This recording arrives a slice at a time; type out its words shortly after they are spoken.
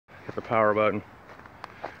Hit the power button.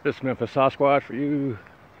 This is Memphis Sasquatch for you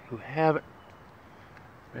who haven't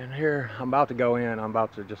been here. I'm about to go in. I'm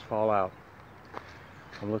about to just fall out.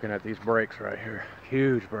 I'm looking at these brakes right here.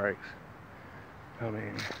 Huge brakes. I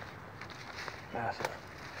mean, massive.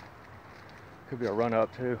 Could be a run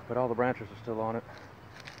up too, but all the branches are still on it.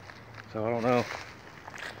 So I don't know.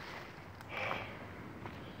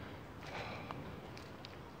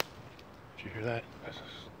 Did you hear that? This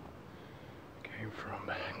came from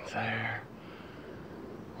back there.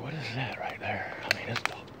 What is that right there? I mean, it's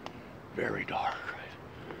very dark, right?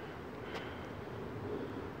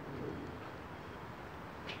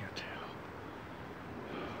 Can't tell.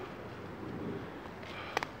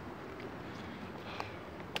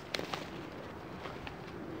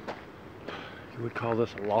 You would call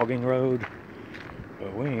this a logging road,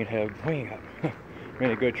 but we ain't got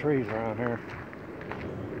many good trees around here.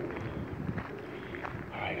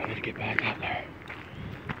 All right, I need to get back out there.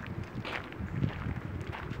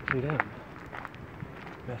 See them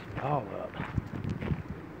messing it all up.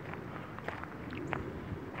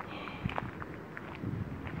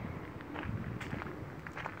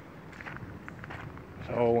 It's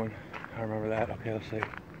an old one. I remember that. Okay, let's see.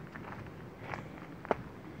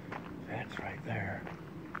 That's right there.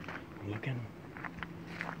 I'm looking.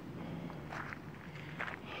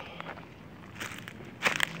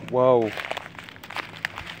 Whoa.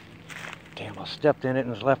 Damn, I stepped in it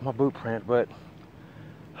and it's left my boot print, but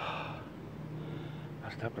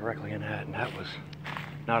I stepped directly in that, and that was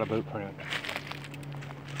not a boot print.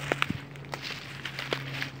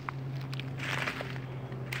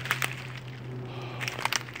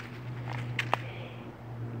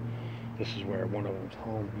 This is where one of them's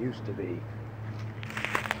home used to be.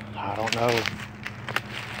 I don't know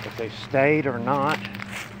if they stayed or not.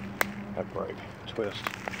 That brake twist.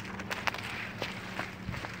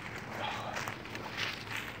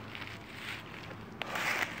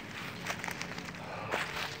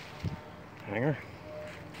 Hanger.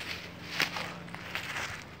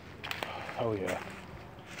 Oh yeah.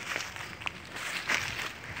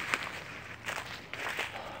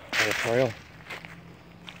 Little trail.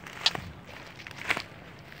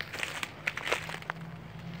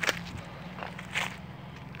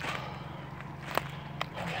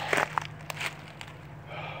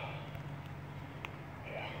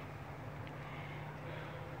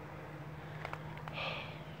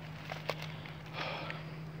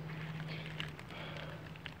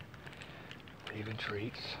 Leaving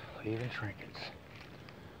treats, leaving trinkets.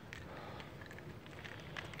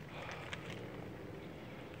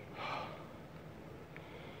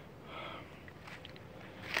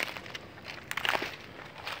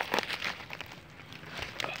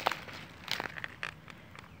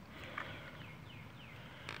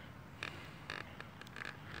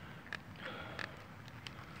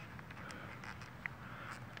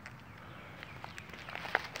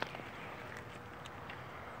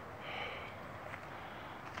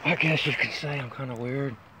 I guess you could say I'm kind of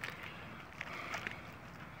weird.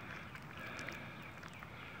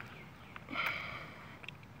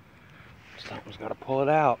 Something's got to pull it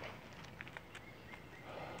out.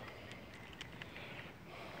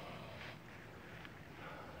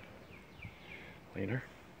 Leaner.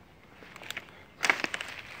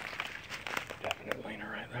 Definite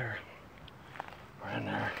leaner right there. Right in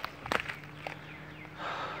there.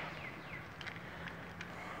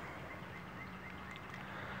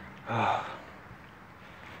 Oh.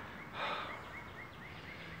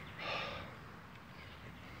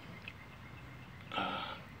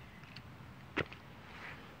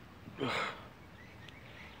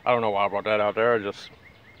 I don't know why I brought that out there.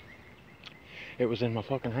 It was in my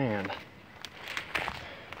fucking hand.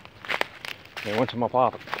 It went to my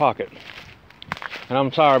pocket. And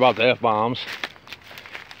I'm sorry about the F-bombs.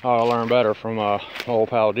 I'll learn better from old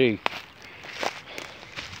pal G.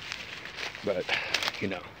 But, you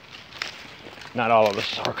know, not all of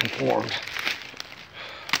us are conformed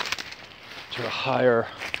to a higher,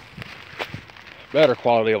 better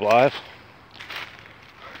quality of life.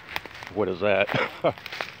 What is that?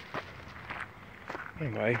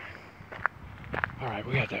 Anyway, all right,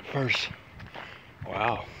 we got that first.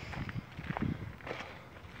 Wow.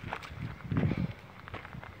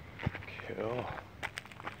 Kill.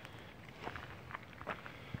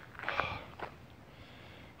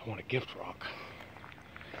 I want a gift rock.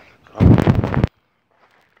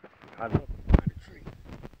 I'd love to find a tree.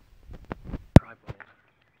 Tripod.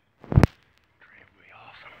 Tree would be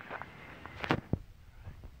awesome.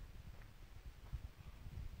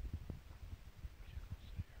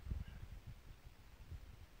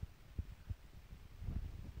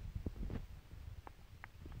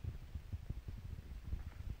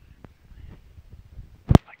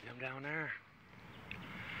 down there.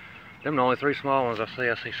 Them the only 3 small ones I see.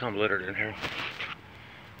 I see some littered in here.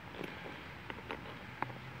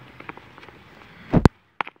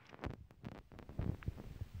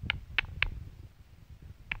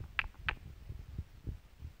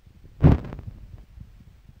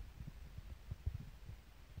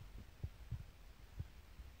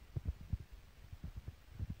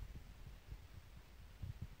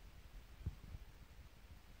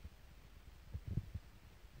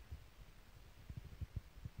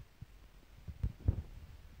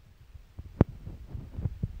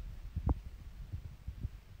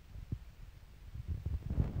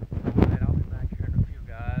 I'll be back here in a few,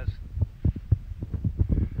 guys.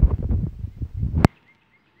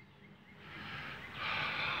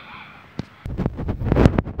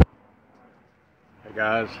 Hey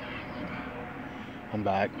guys, I'm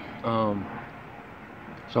back.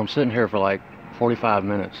 So I'm sitting here for like 45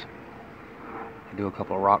 minutes. I do a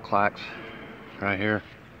couple of rock clacks right here.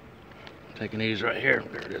 Taking these right here.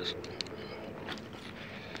 There it is.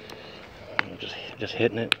 I'm just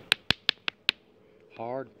hitting it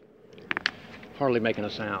hard. Hardly making a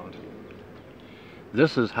sound.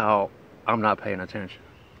 This is how I'm not paying attention.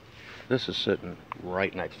 This is sitting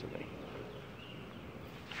right next to me.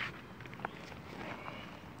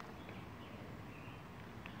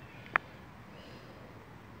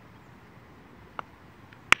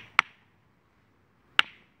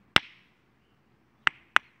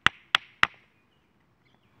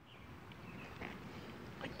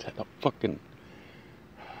 Fucking,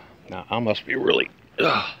 now I must be really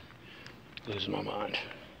losing my mind.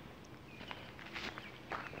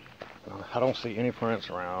 I don't see any prints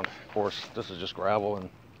around. Of course, this is just gravel and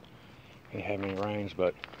ain't having any rains,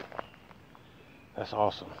 but that's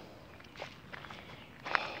awesome.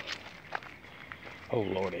 Oh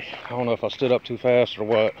lordy, I don't know if I stood up too fast or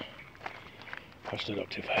what. I stood up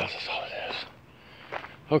too fast, that's all it is.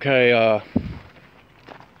 Okay,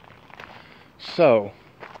 so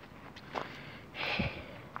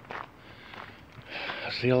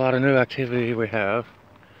I see a lot of new activity we have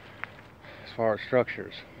as far as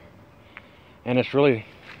structures. And it's really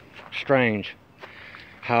strange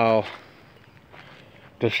how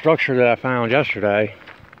the structure that I found yesterday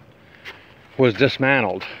was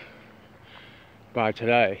dismantled by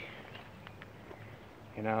today.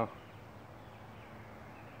 You know?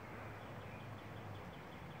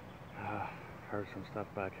 Heard some stuff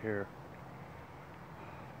back here.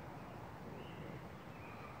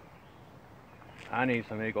 I need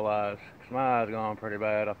some eagle eyes, because my eyes gone pretty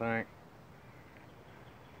bad, I think.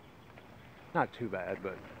 Not too bad,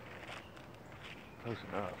 but close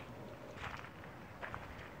enough.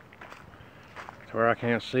 To where I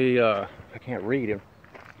can't see, I can't read a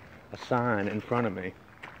sign in front of me.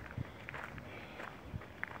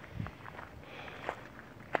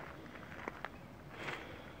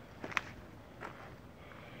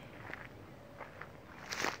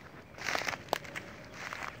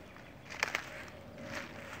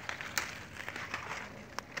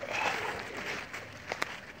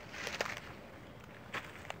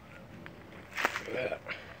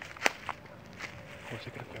 Where's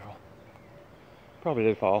it gonna fall? Probably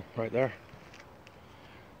did fall right there.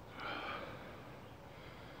 I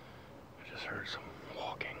just heard some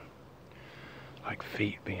walking, like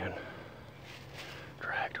feet being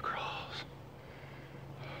dragged across.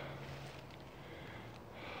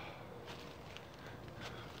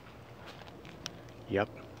 Yep.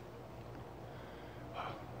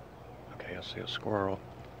 Okay, I see a squirrel.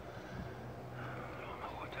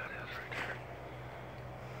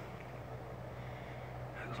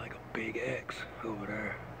 Big X over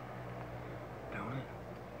there, don't it?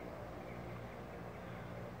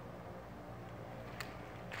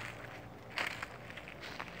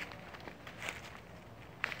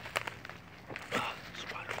 Oh,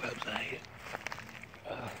 spider webs, I hate it.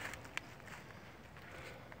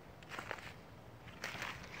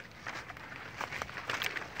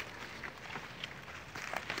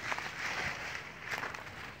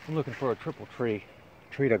 I'm looking for a triple tree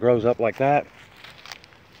that grows up like that.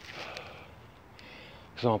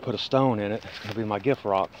 So I'm gonna put a stone in it. It's gonna be my gift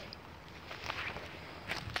rock.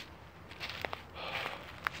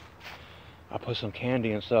 I put some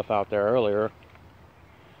candy and stuff out there earlier,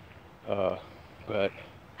 but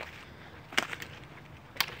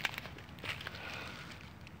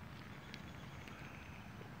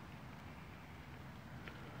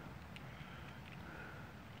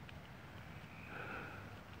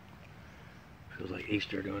feels like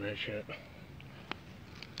Easter doing that shit.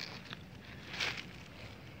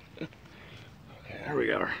 There we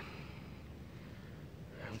go. Them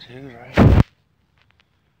two, right?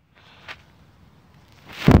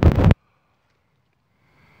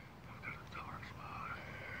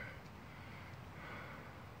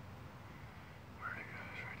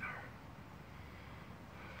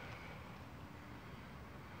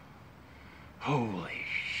 Holy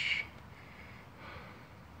sh!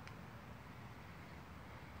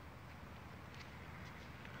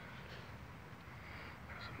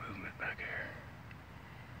 There's some movement back here.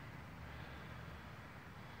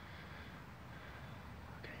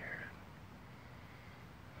 I can hear it.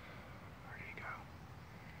 Where did he go?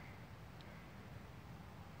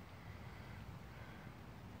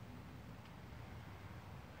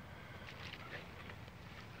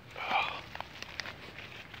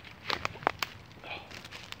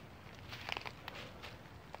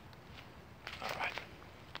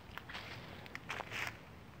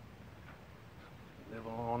 Live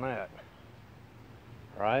on that,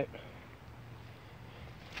 right?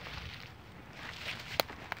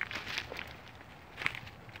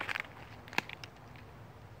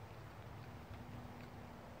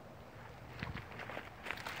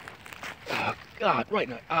 Oh God, right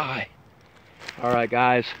in the eye. All right,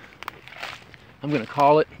 guys, I'm gonna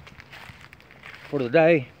call it for the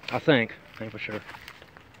day. I think for sure.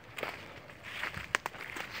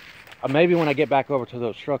 Maybe when I get back over to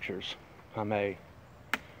those structures, I may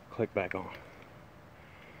click back on.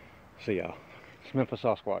 See y'all. It's Memphis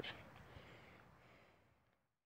Sasquatch.